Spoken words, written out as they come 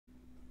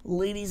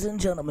Ladies and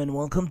gentlemen,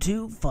 welcome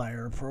to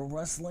Fire Pro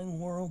Wrestling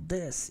World.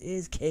 This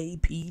is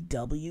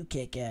KPW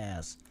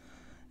Kickass.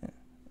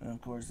 And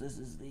of course, this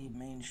is the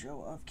main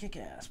show of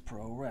Kickass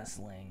Pro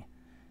Wrestling.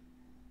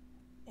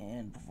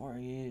 And before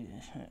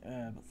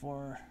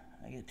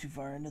I get too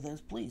far into this,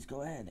 please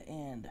go ahead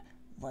and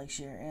like,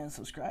 share, and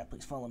subscribe.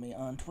 Please follow me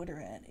on Twitter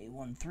at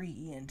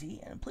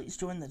A13ENT, and please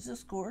join the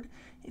Discord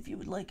if you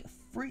would like a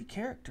free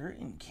character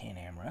in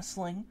Can-Am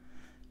Wrestling.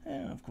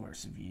 And of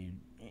course, if you'd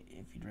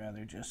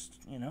rather just,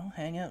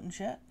 hang out and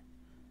chat,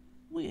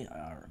 we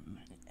are,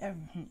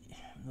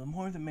 the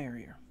more the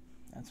merrier.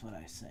 That's what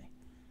I say.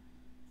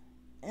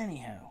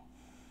 Anyhow,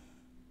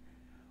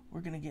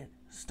 we're going to get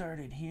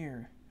started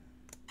here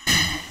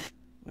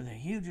with a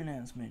huge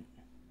announcement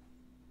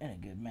and a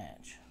good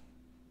match.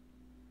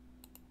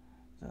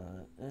 So,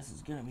 this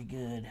is going to be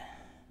good.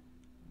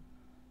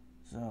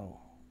 So,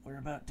 we're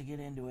about to get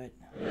into it.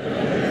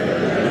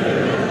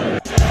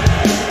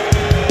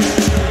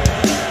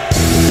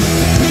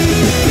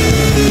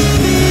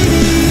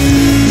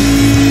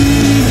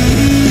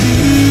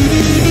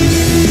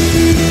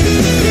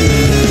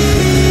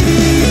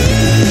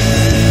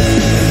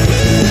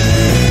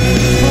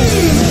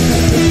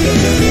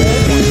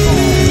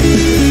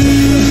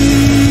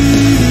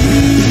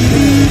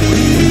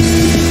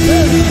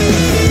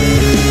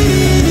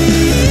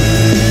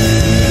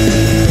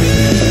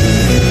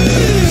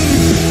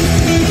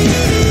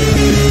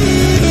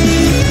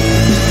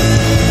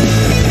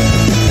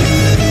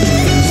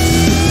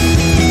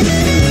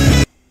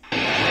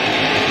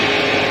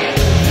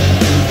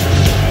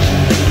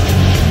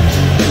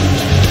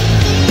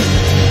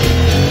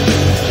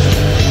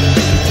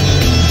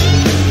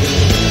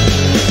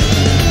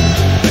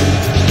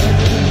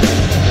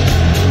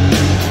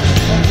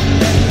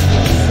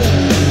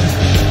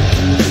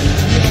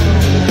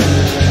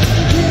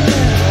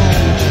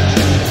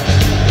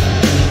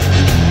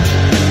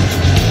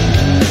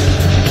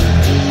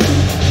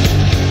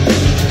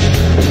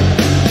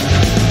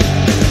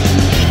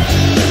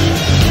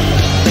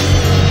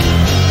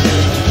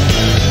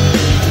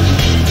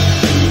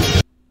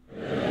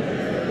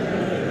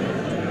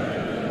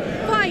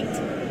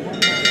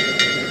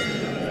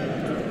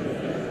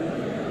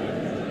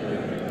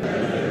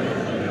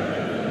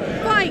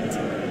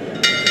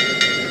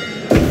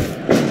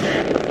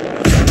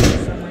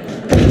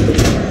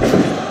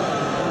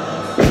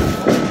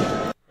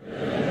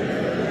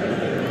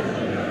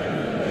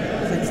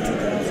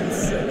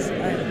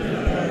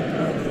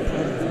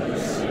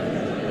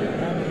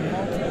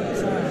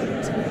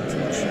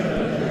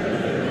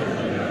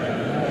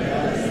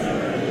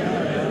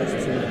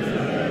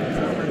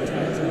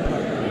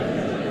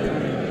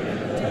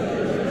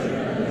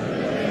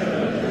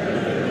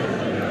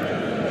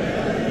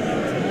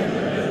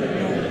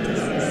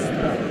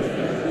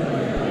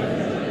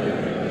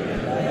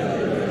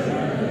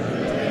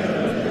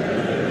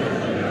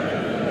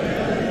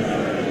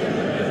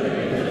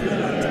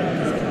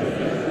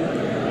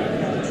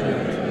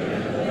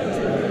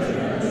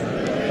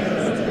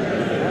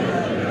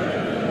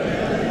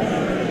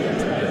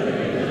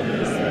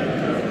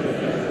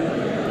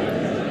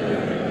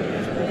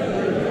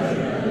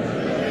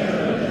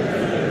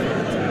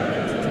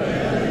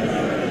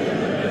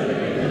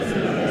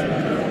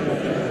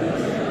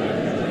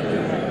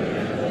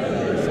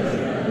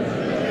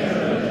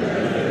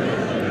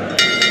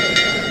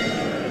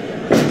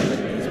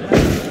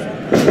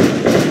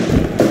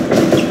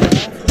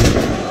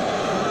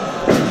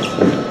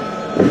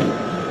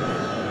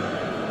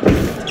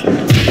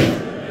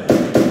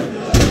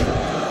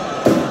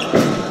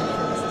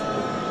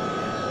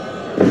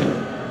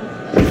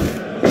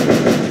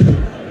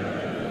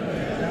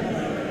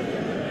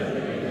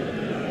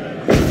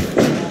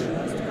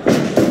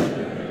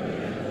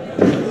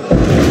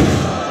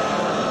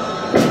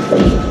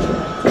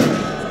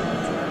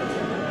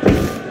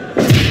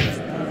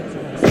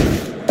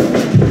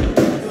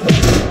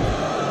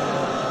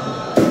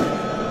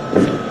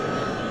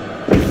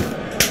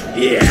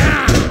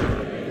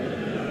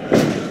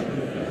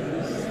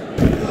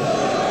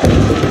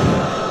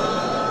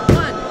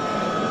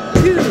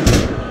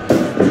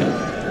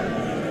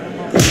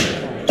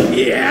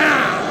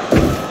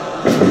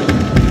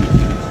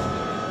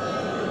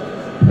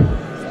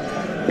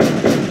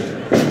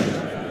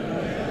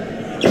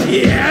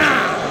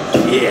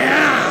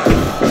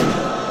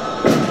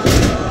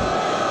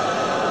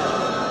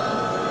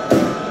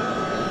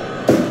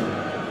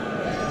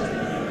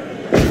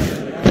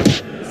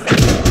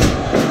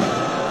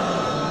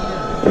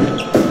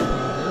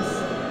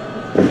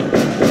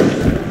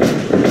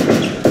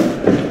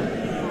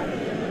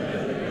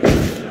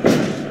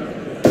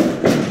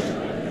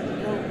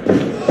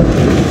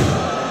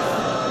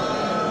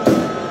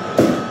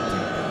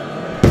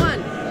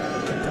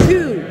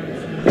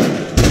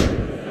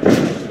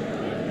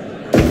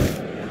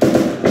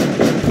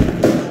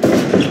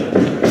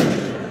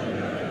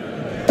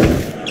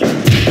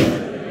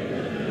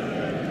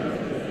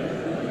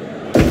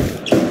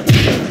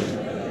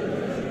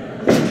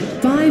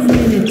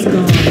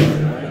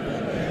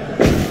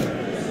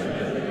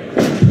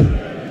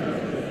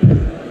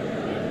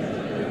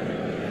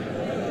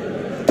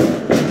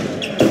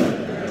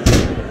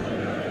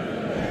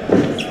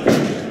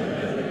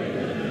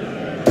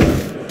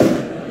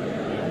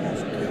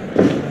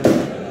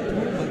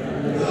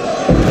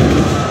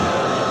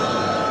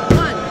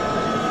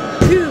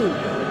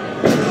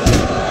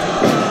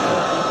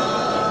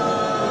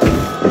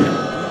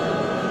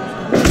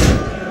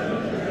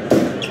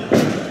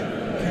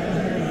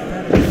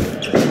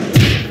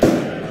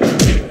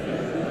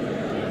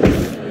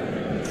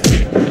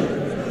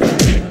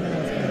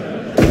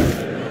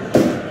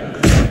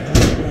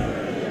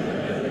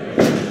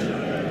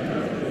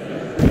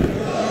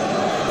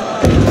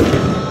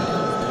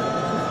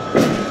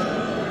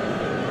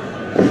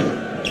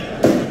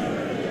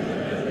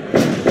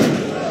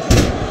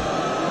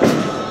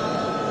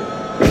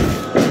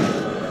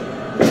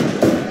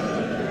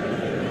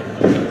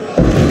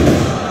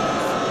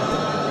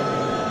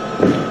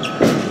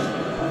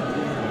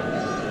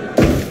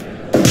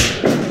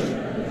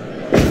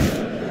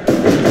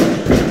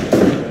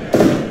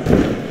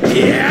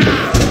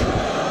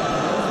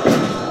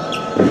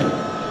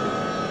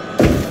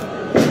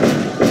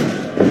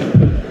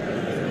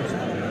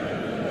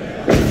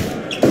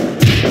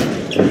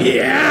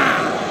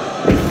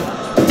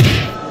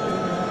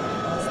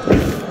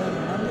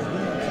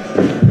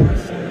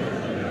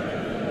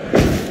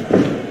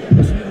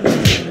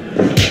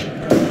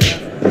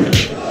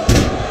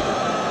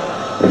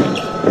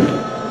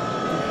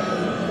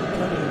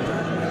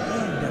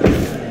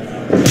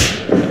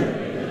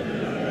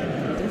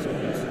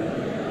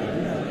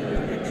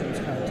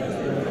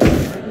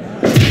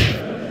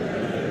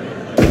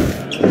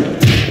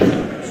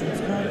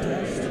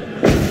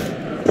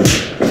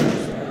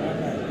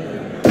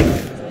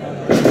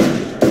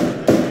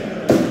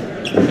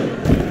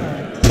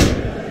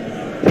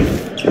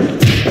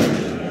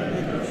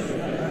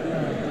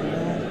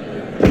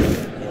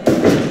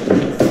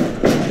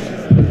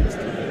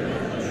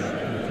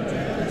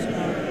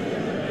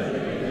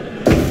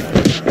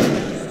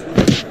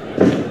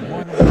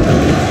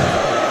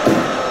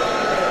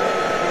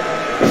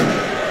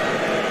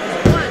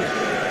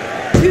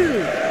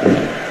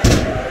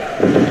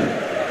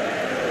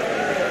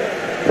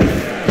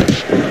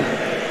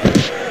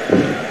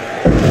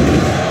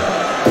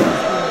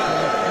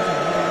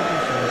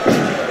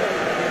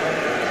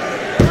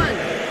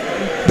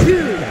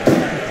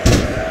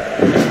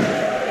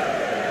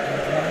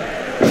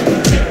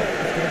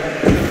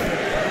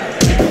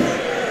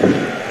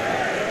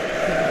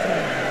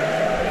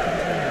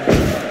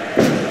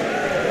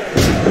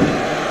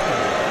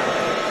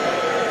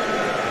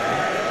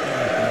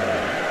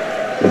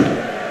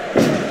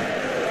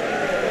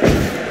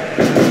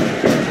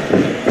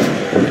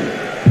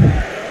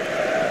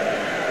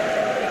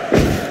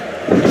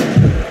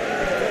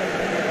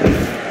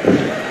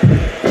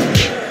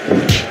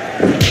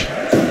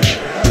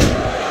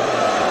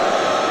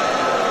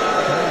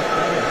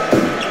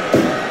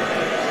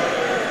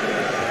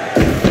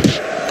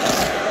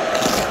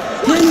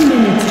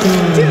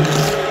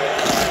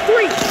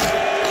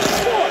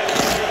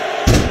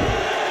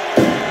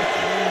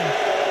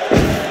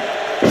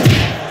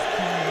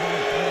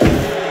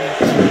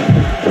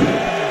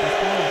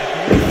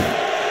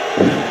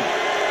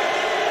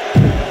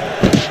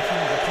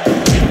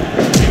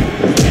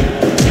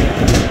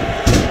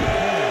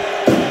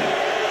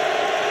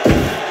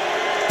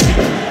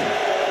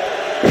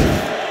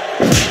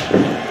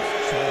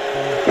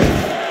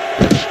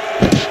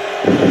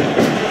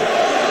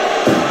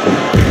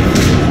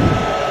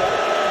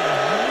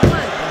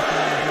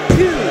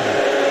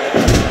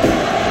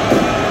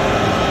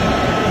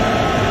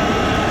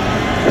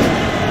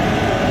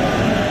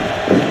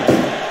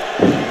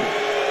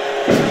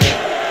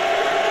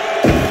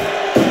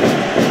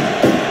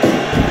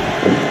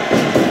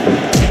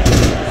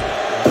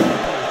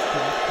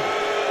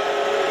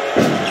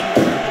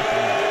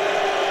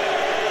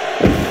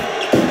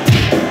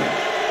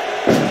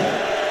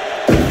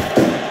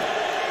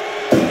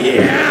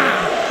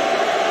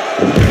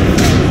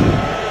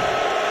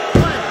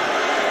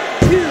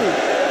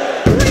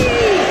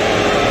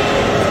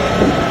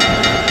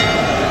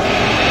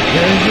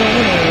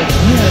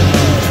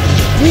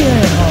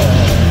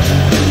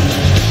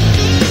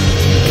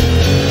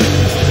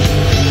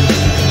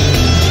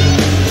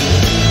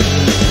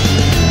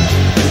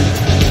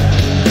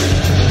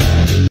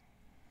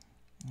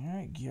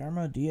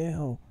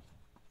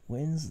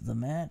 wins the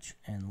match,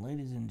 and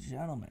ladies and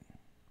gentlemen,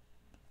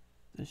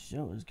 this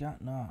show has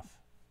gotten off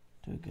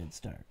to a good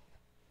start,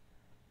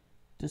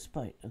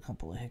 despite a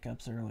couple of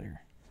hiccups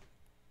earlier.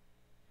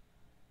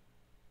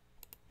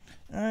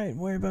 Alright,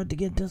 we're about to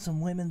get to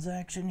some women's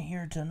action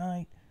here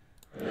tonight.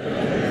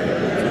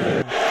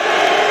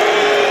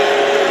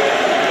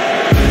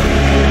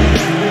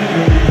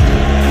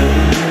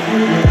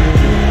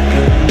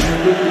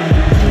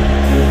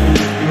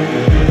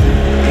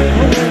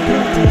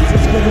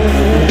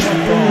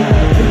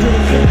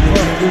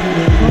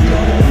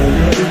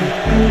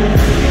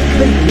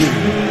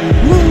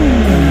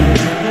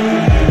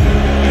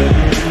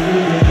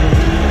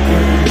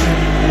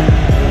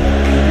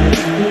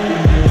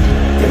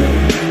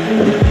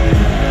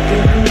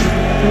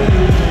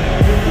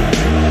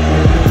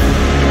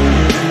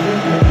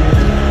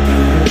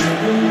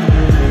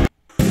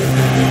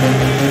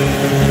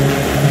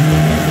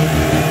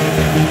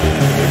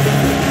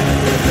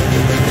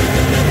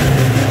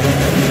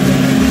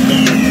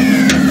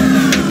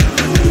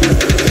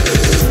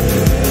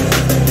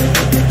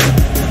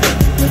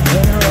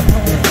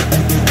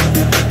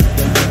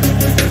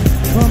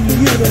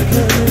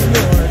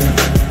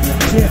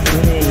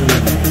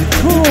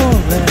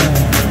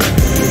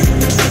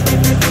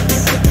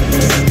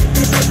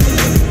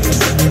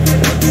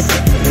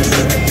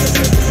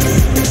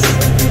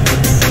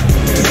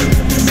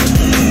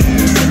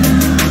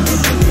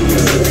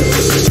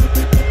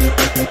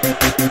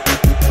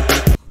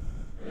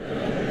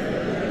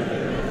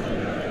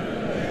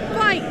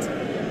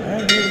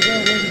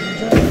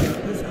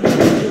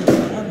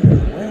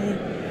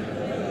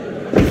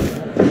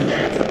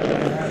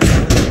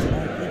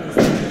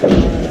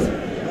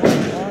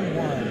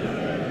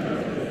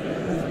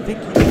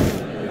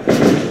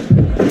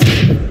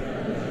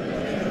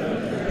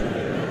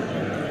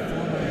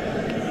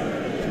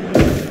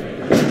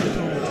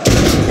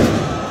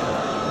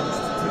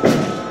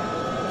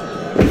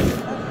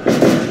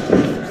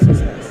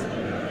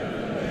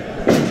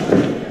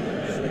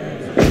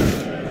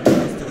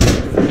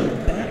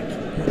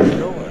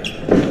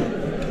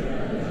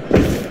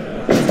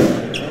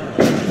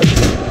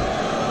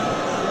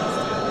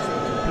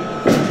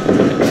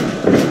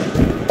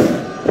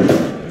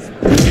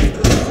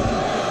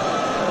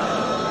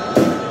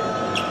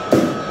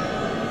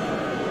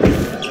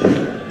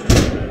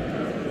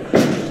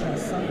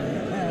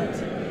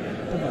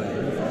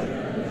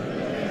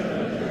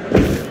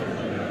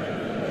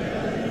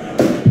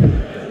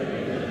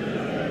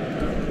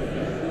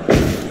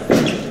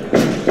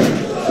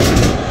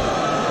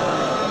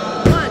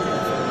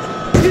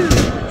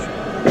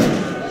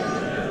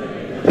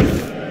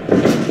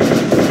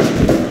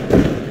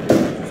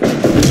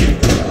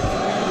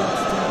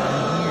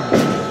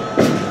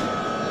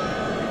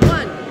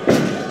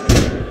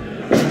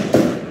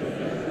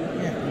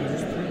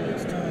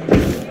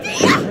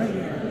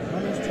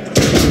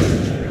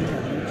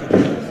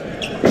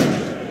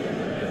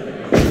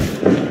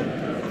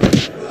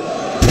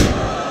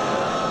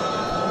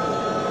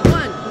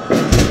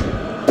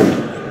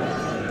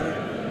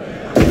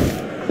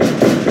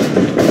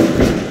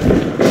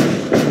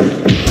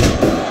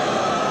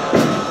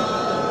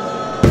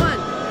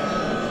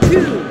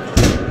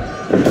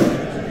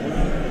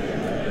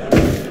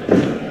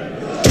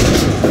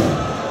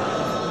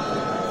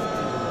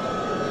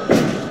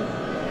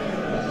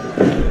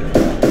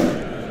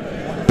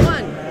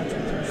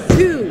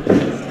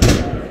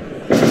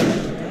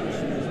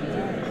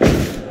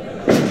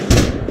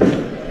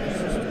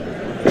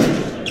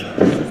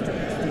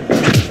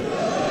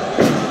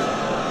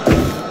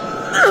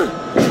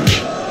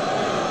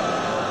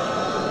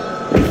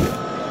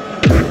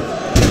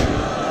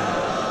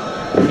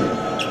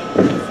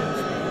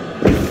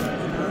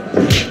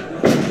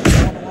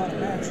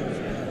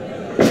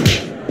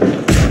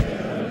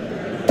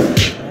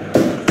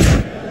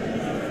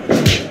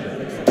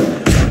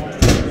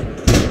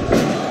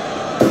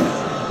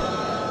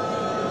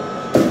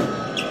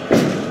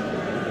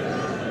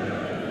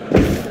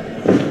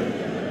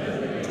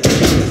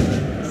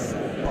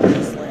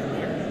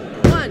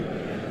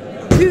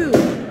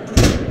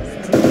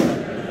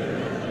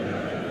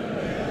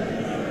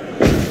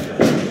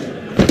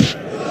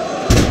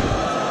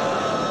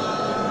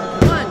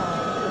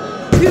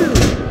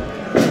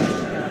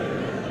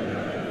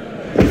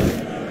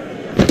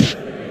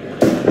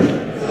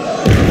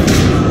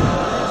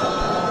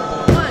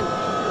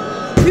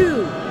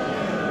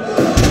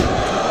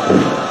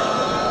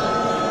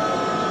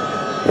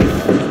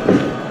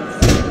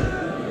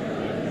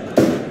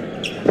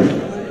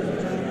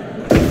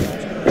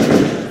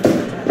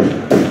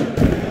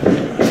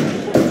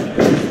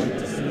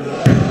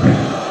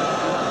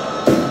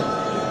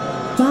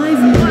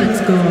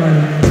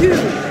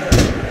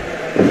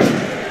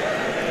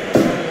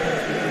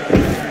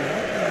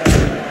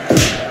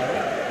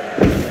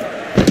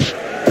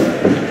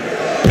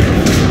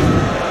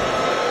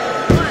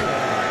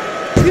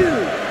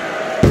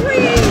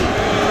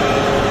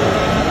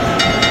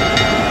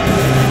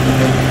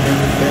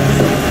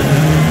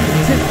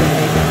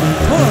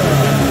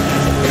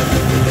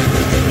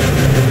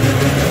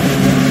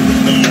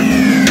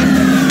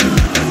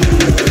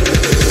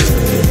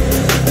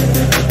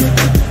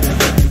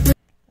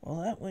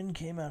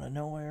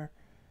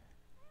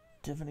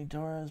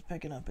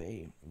 picking up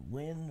a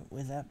win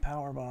with that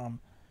power bomb.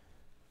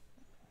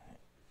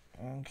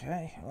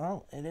 Okay,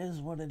 well, it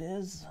is what it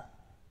is.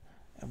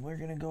 And we're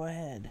going to go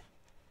ahead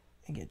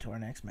and get to our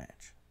next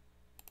match.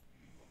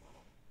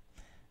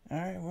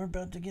 Alright, we're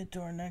about to get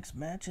to our next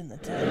match in the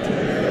tag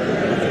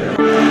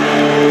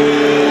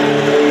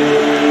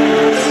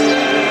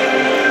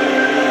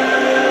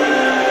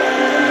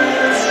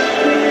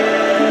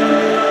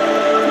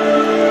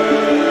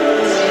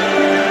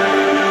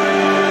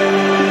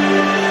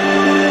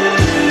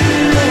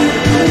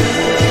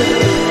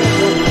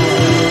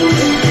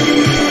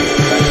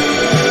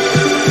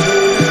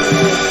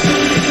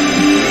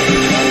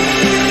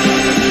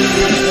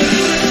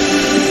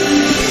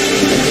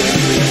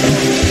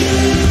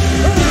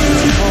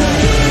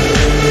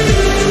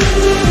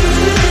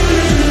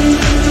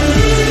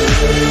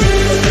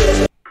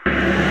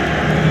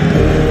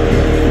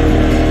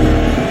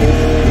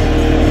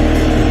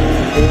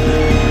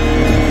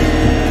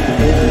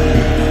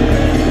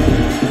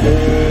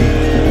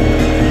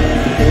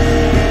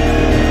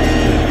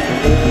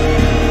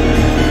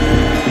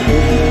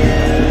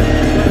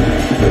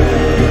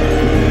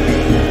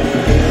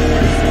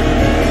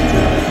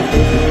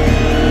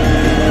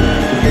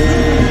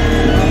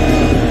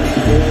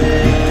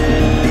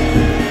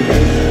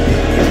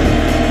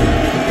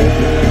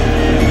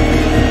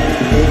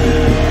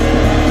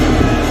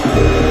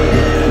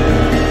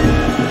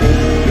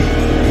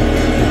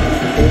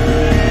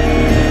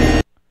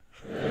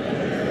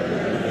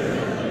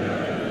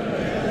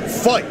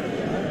Fight!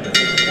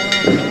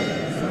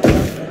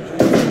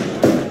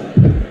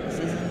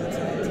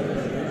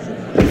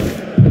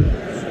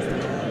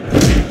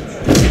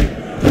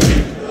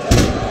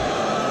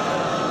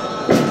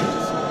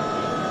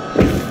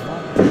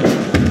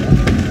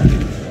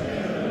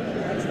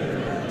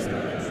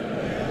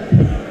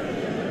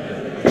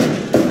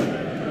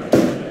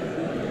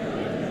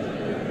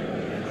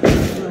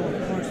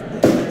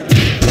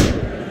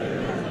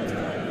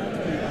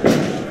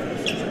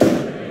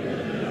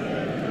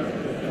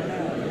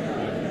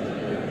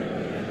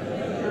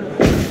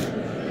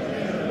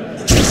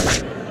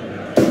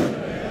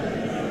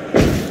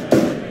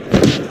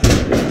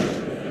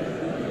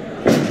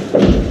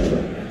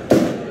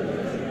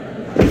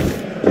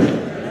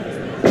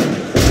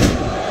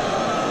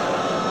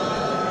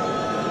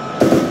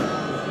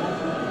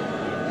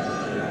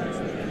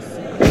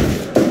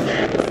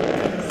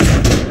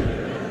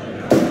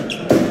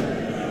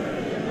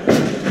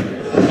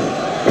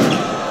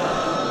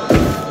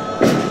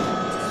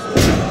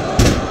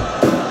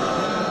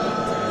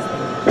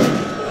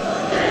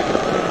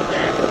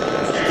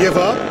 Give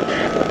up?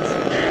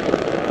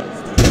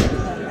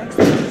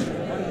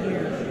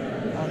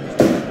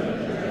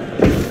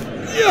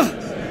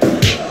 Yeah!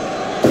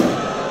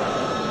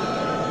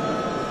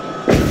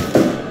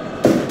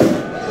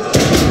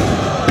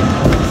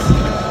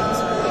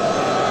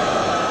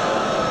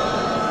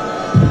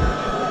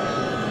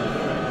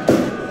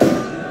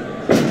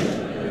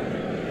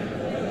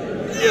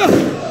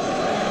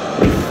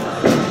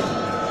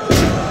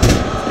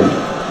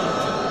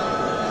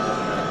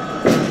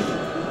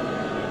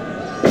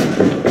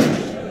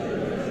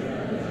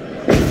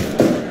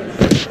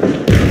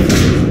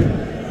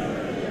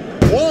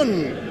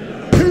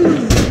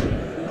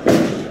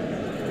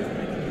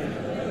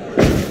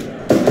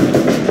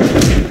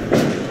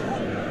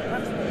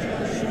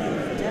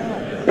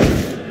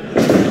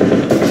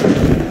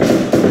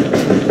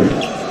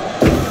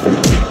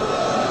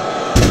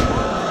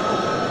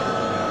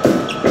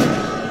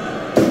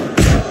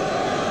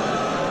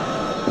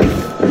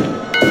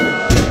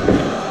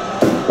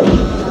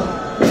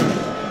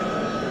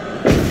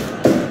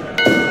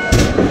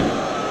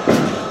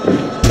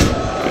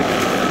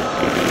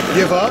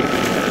 Give up?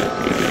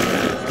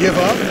 Give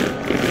up?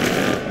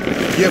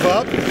 Give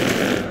up?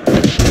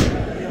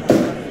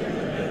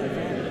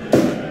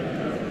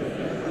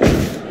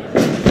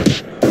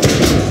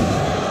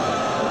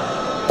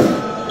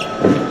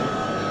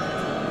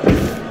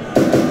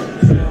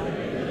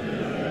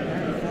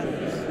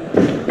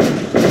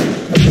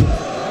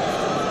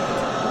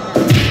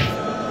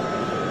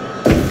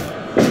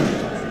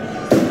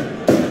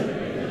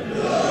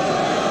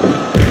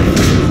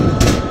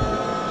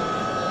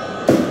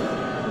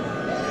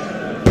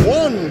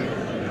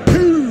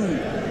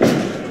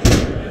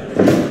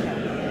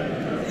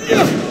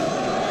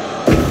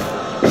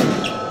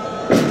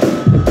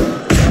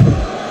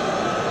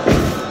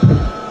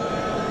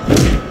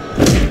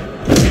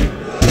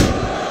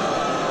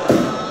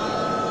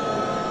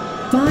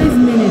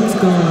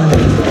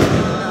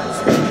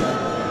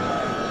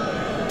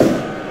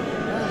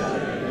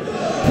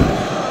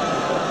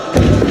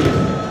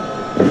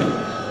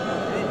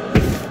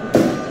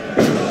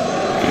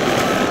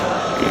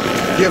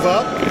 Give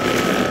up?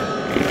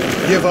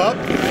 Give up?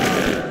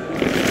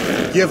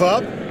 Give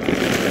up?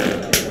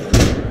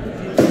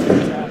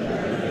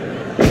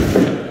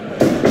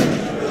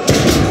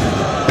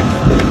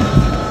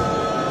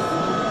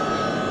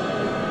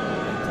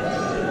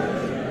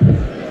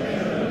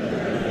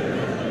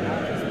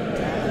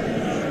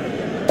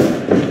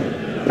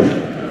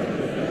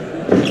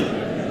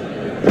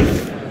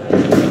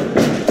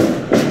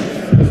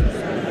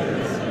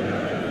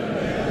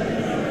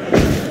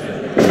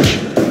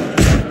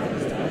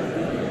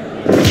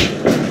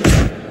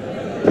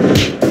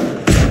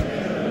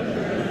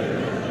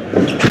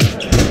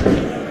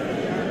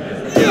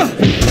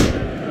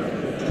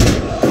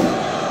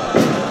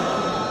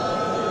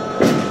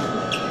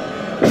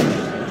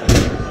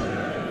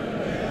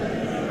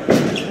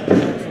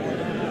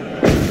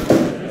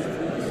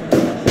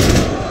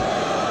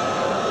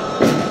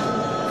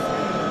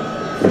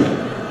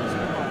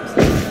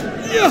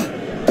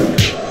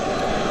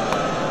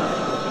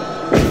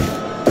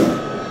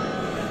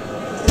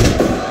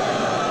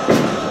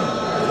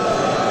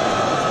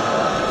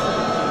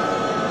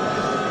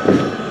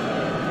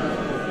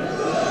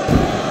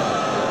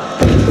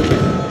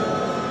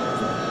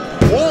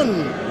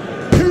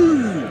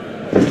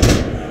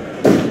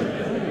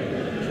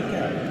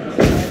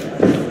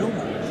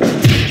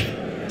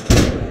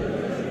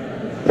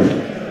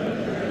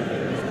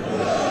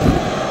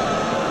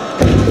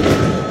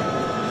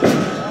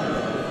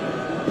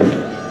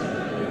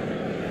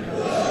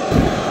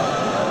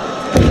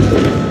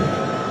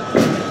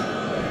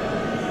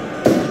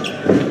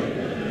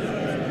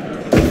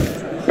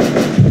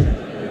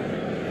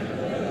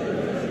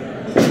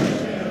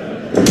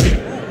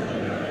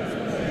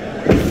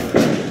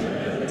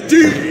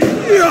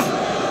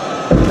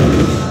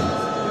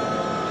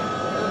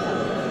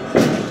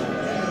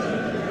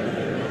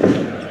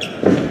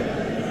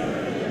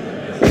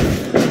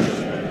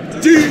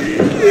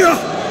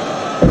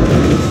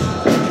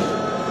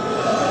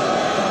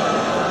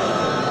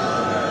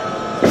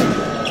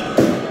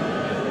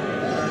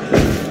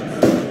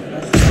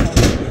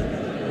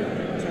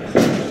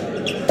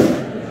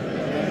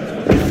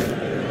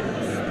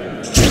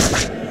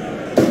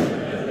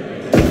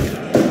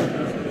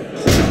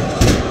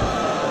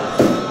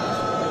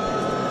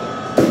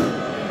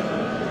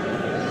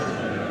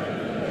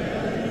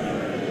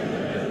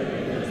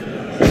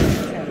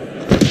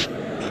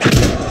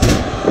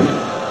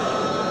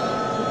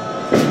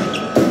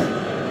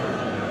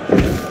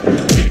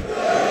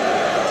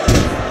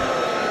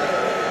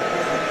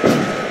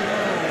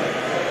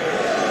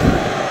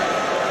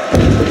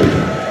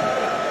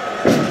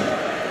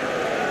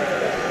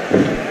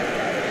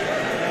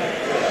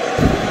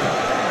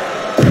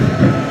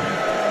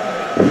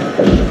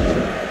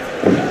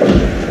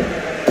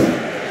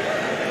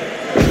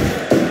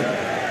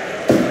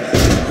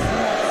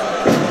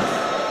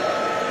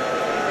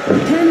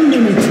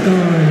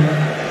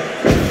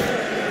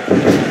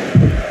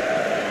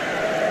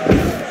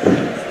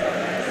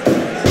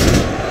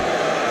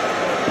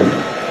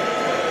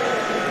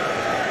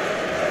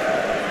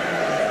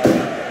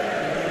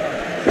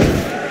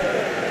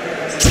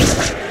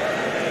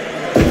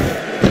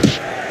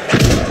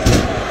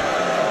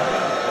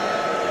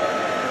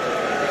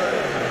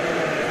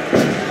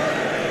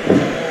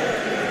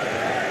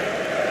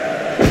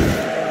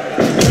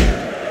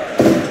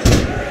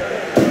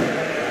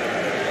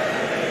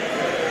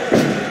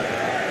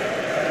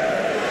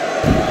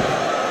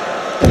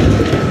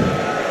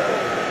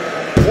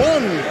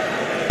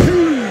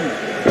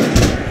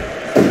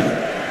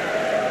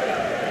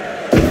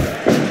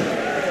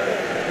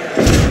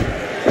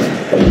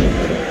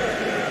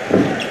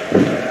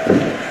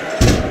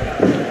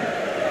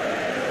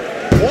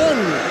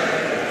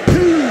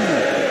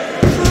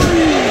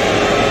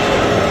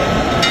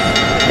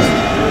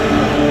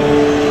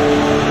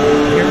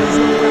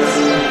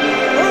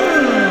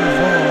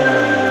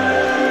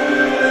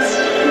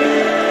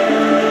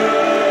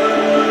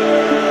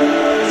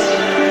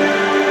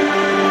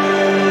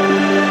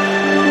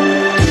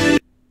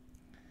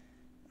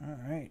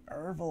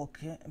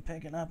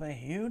 Picking up a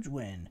huge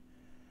win,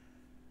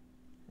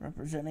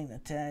 representing the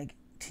tag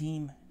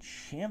team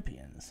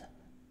champions.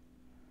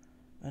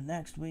 But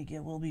next week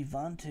it will be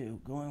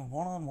Vantu going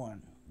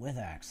one-on-one with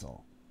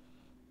Axel.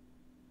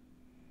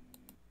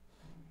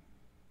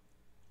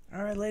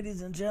 Alright,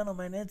 ladies and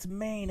gentlemen, it's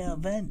main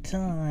event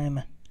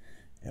time,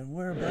 and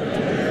we're about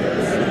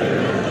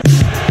to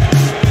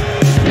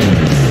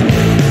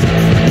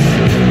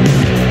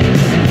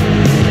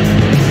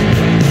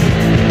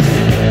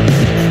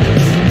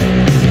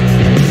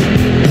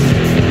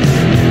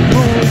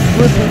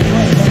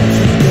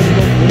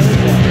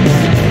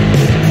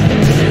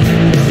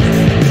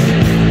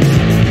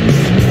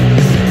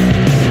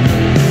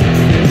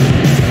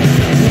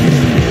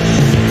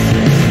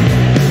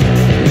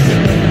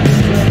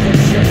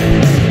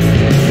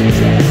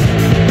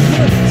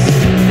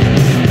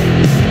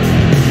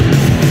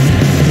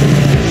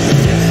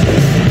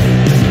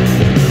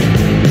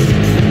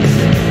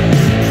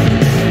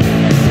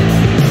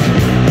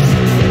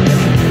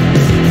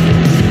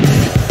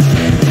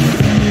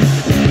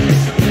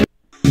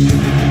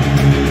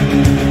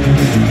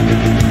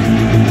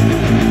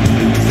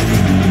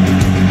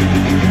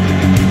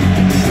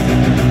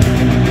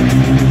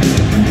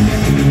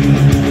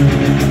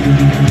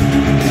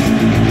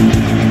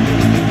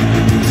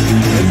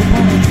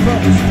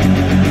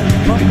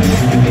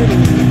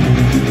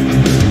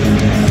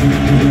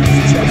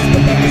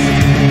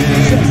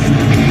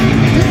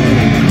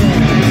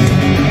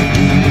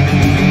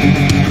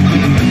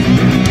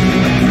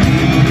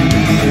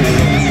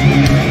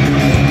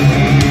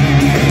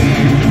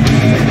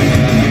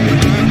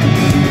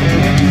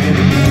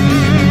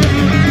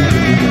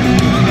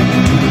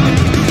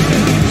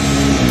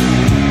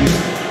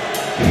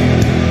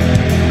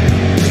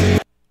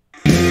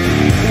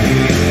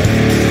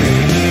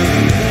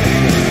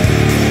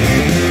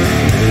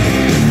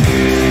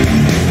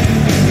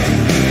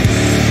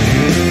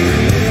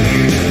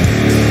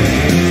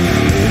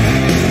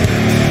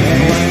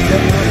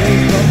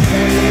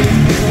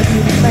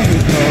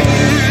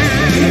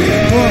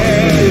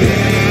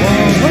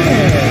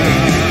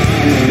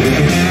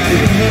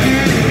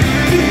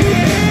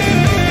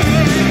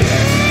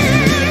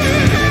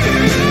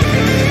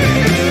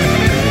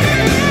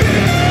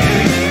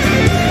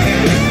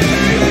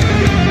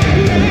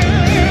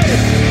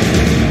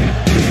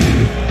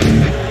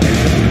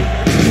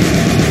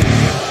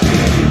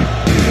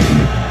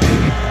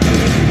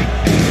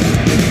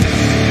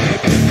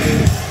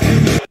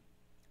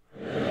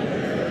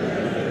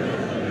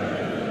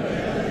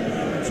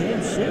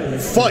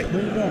Fight!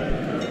 And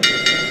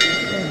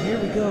here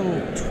we go,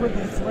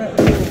 triple threat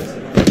rules.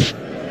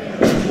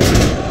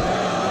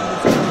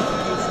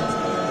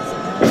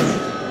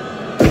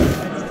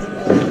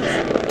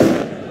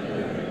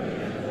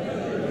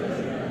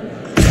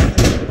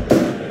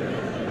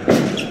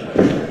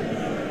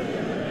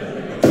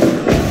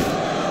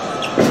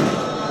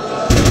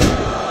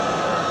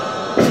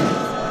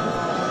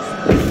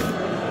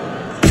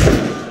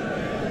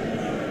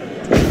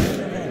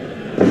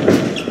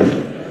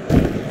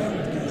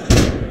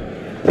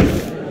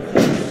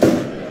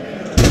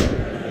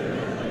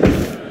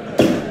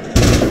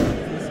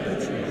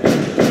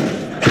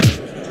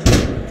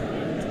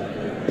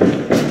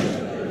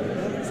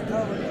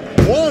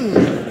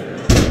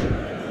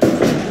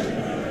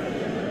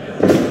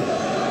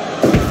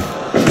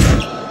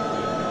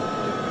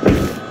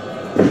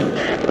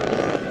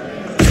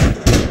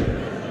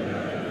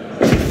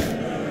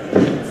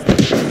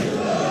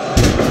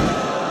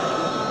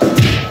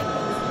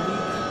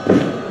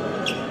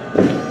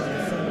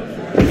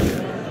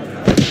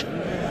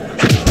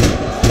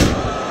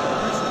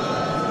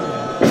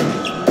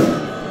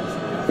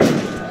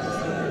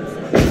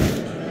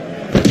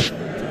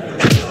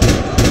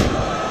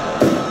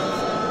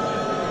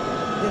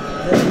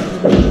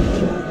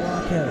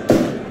 out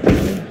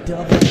a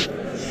double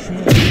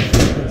chin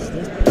because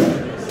this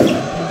place is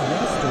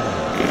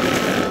yesterday.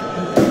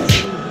 He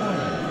actually won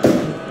the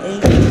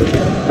 8th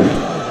title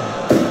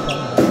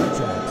from Mike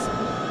Jackson.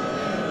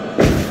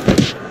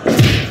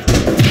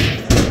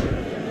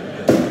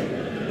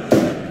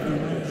 He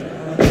wins on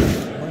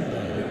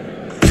Monday.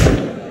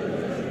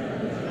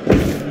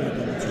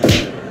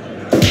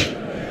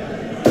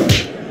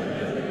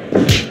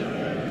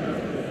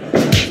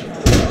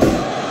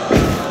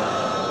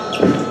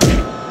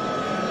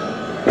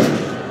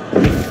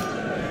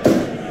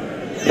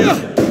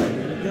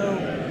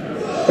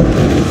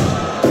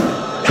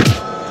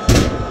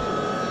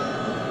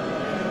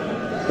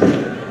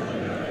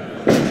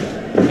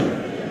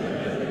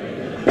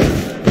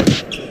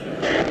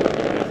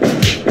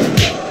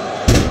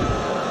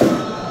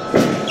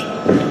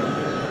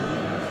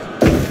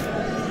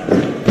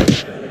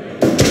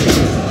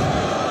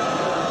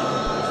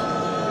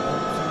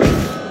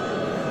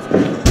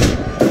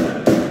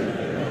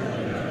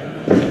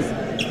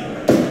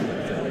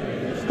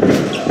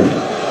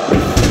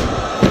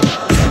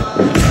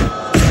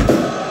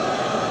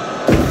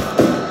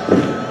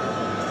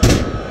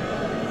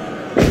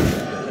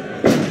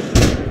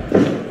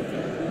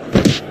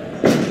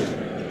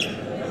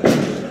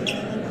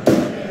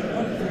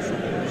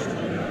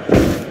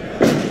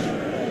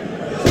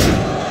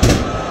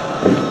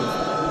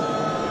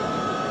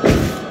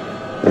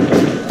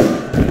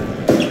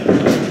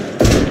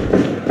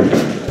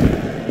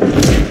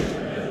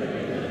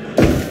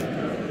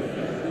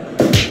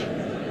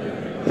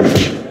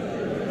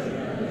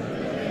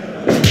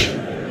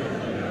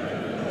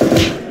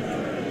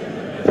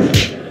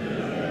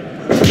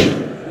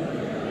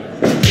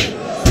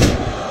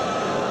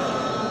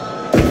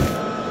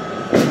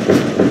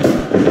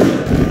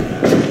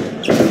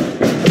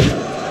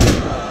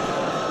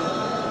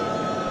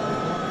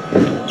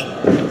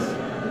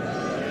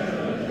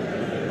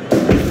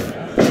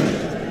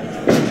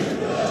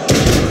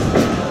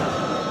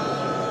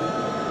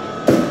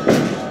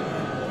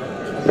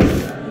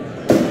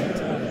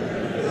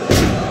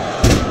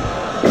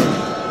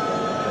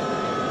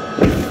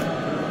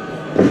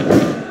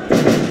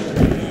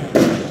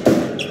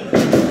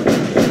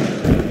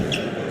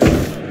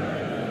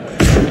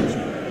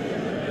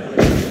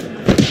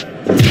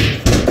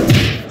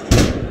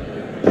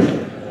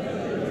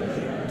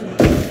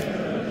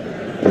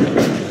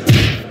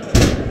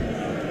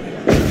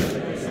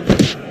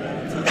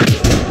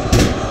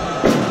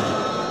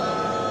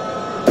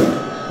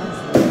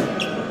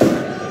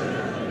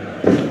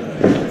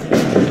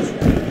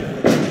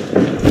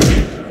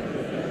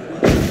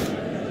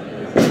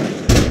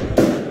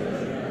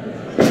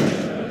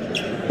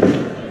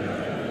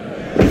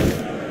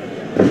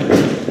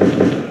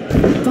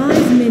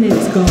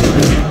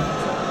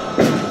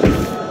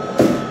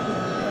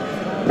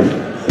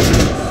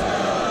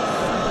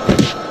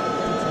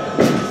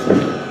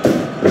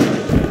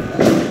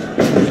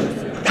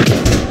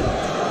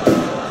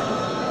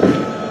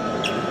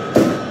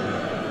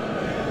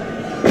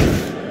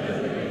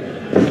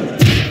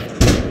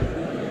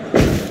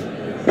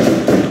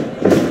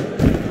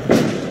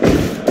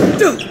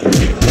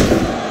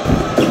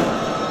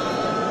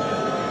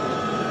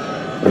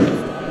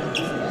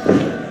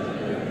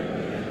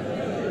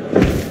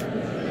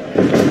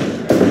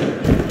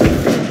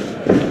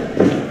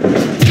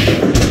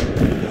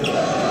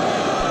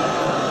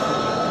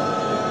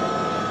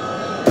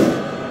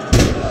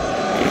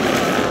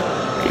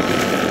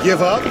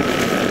 Give up.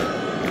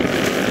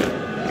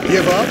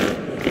 Give up.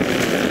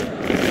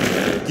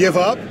 Give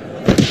up.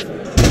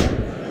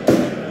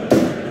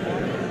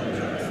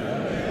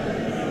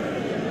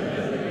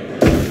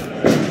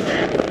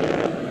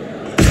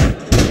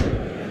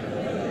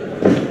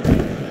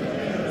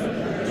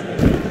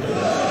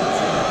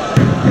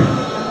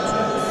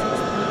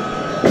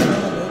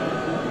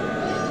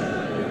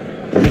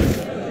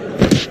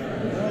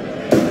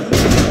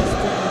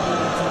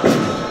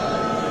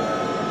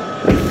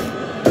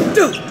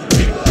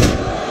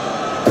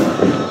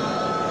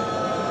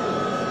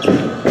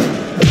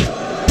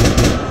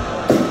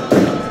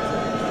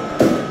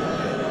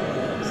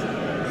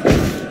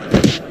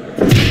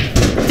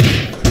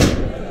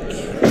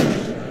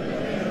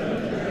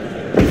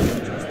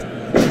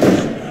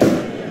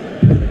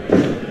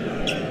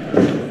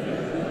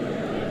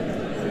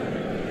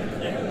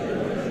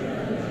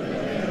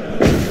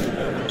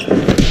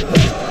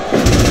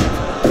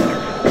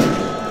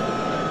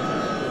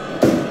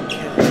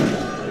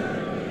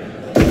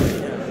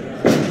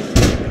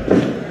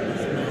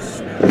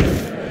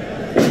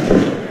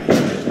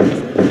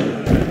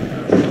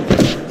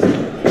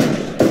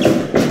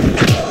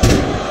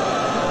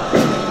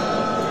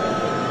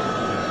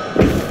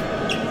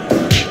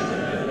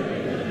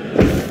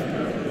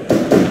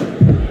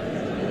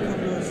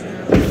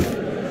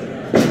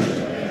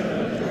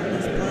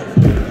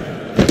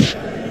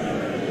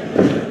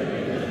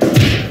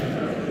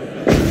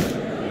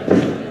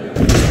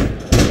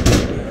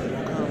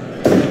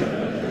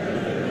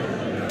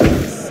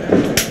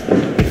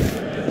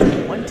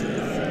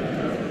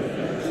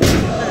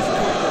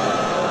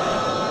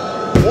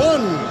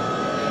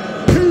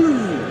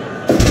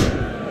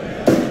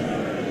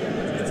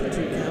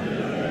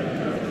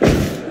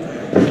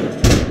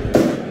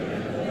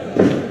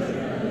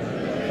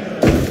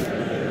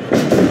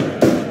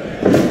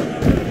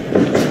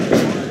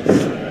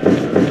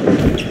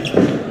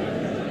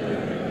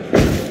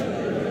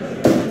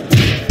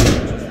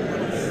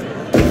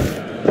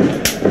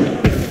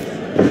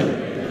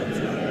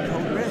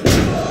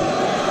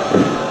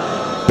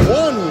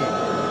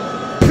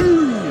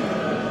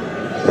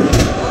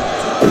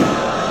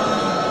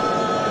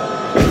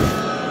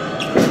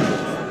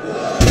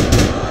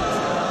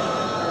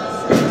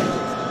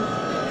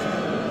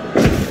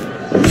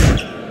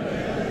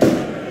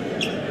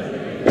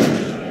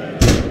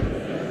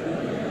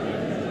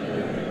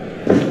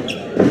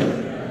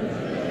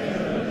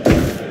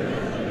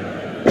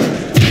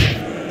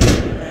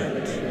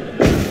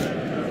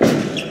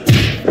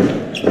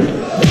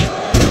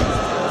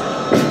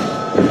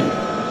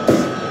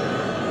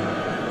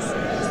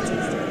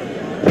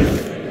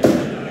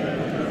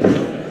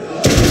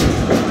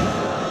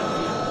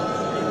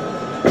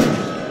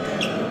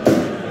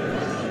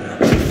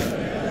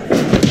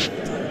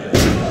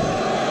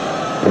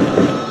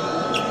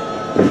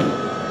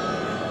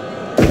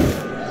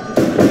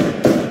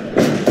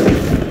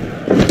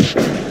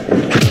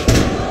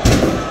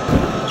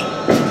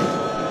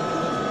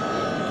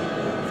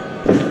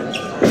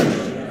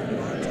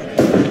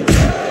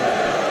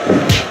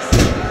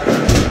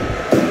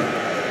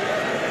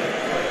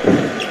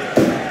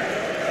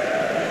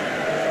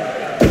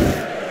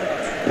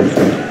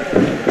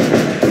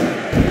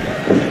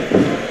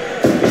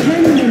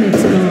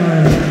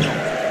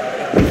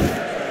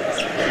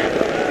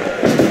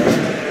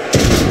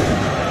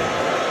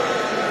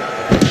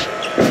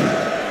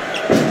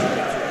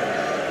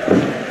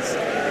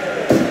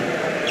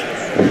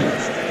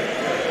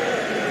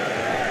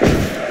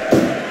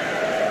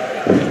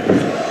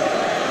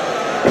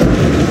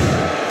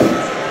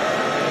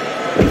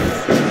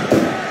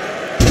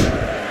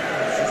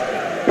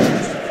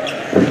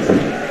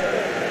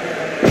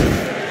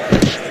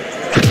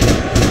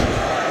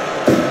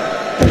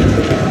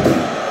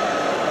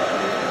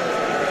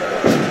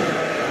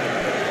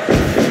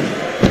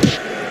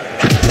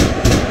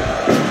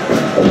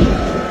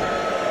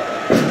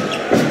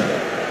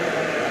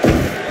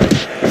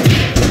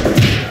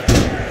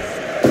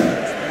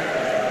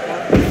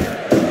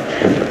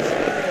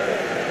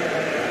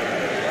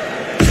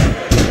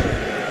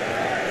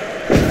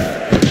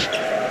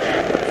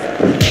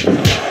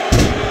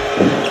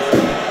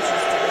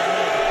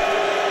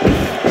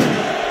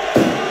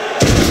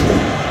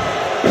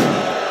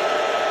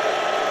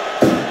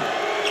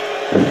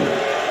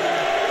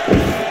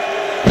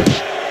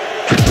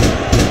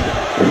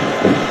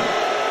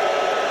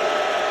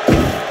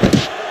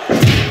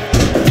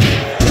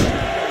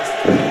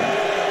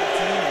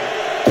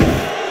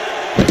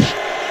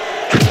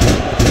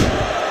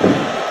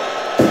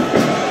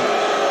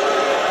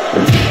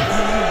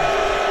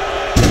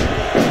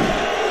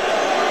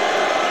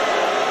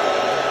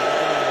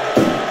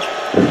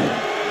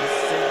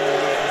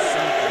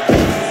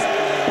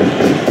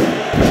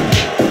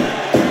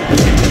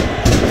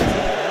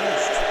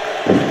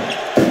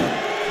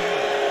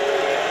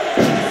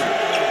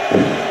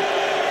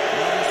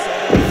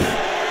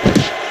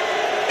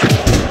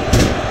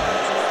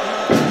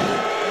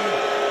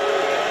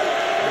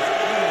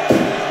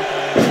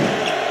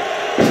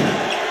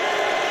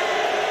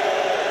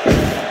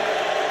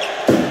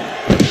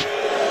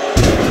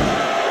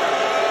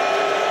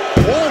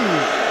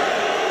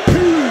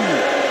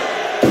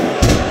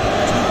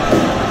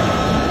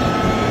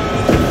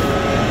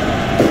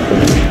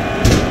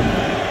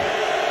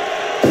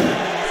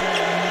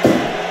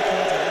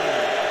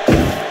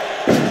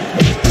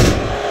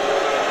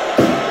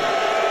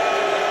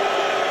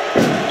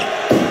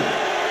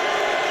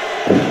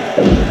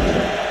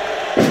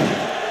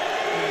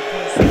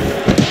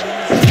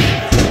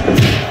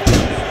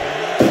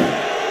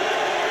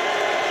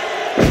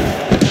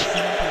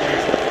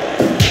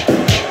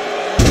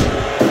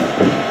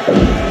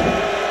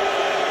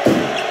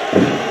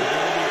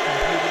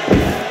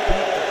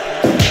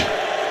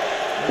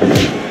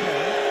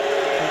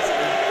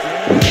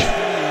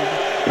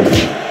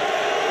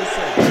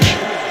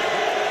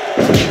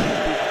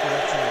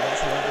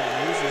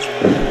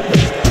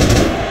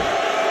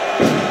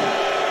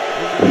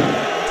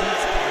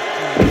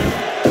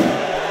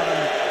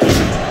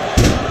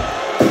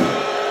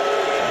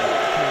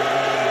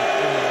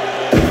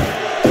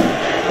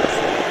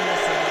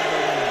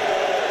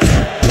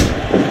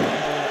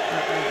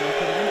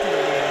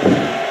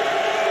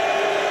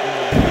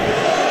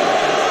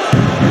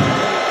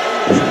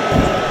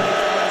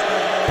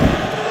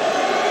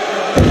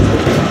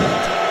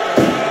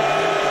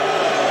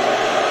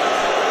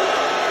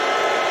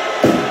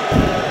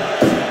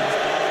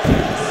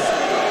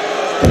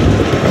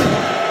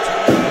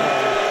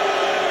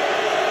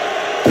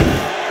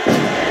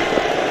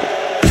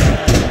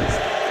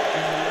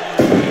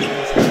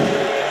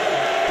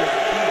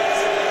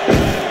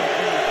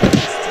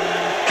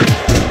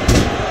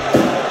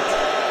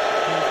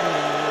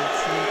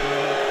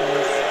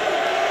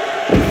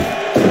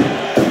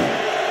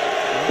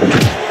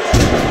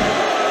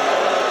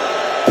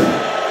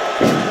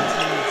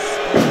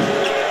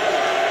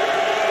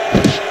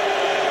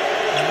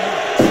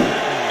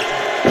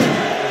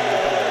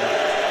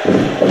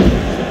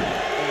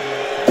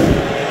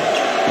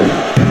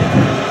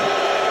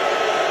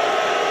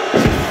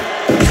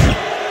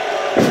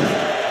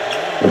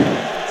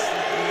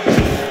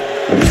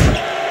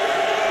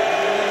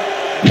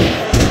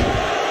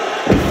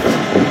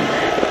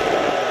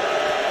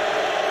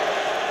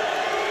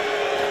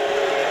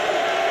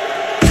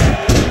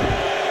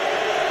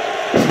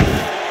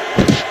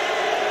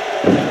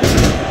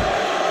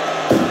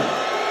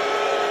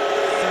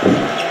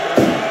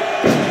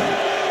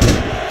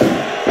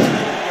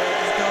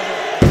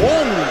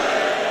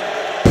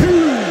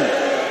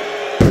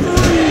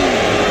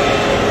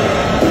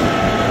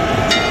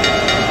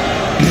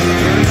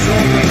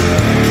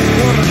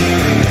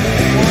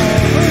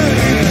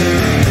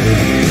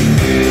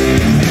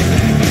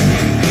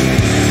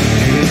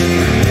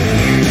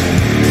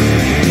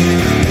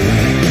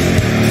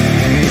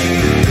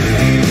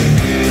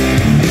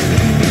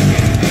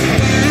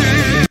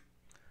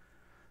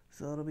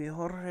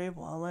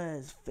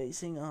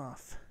 facing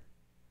off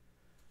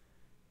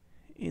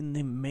in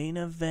the main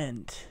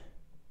event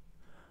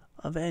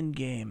of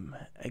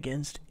Endgame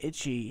against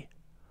Itchy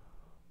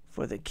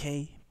for the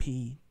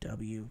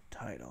KPW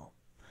title.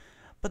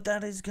 But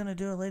that is going to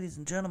do it, ladies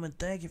and gentlemen.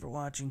 Thank you for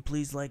watching.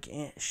 Please like,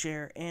 and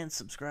share, and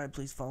subscribe.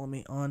 Please follow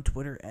me on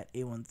Twitter at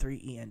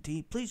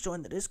A13ENT. Please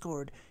join the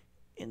Discord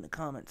in the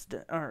comments,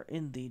 or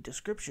in the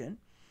description.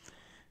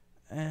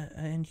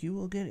 And you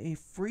will get a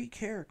free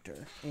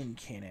character in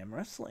Can-Am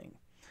Wrestling.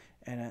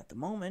 And at the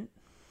moment,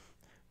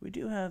 we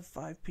do have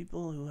 5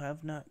 people who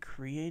have not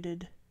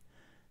created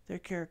their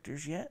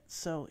characters yet.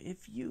 So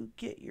if you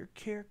get your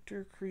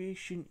character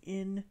creation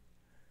in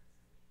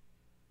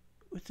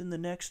within the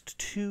next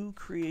 2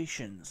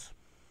 creations,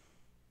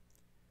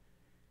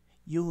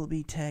 you will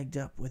be tagged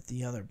up with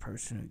the other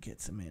person who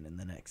gets them in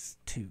the next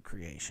 2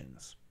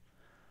 creations.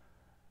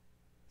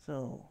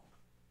 So,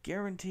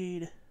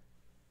 guaranteed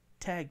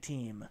tag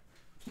team.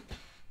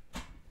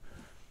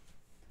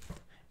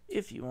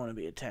 If you want to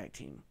be a tag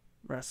team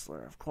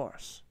wrestler, of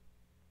course,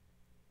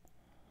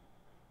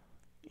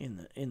 in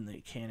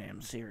the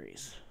Can-Am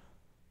series.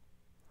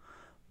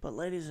 But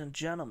ladies and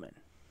gentlemen,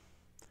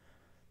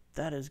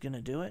 that is going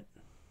to do it.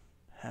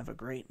 Have a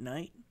great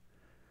night.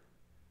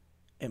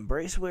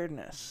 Embrace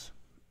weirdness.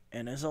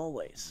 And as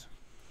always,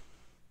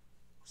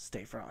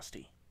 stay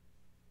frosty.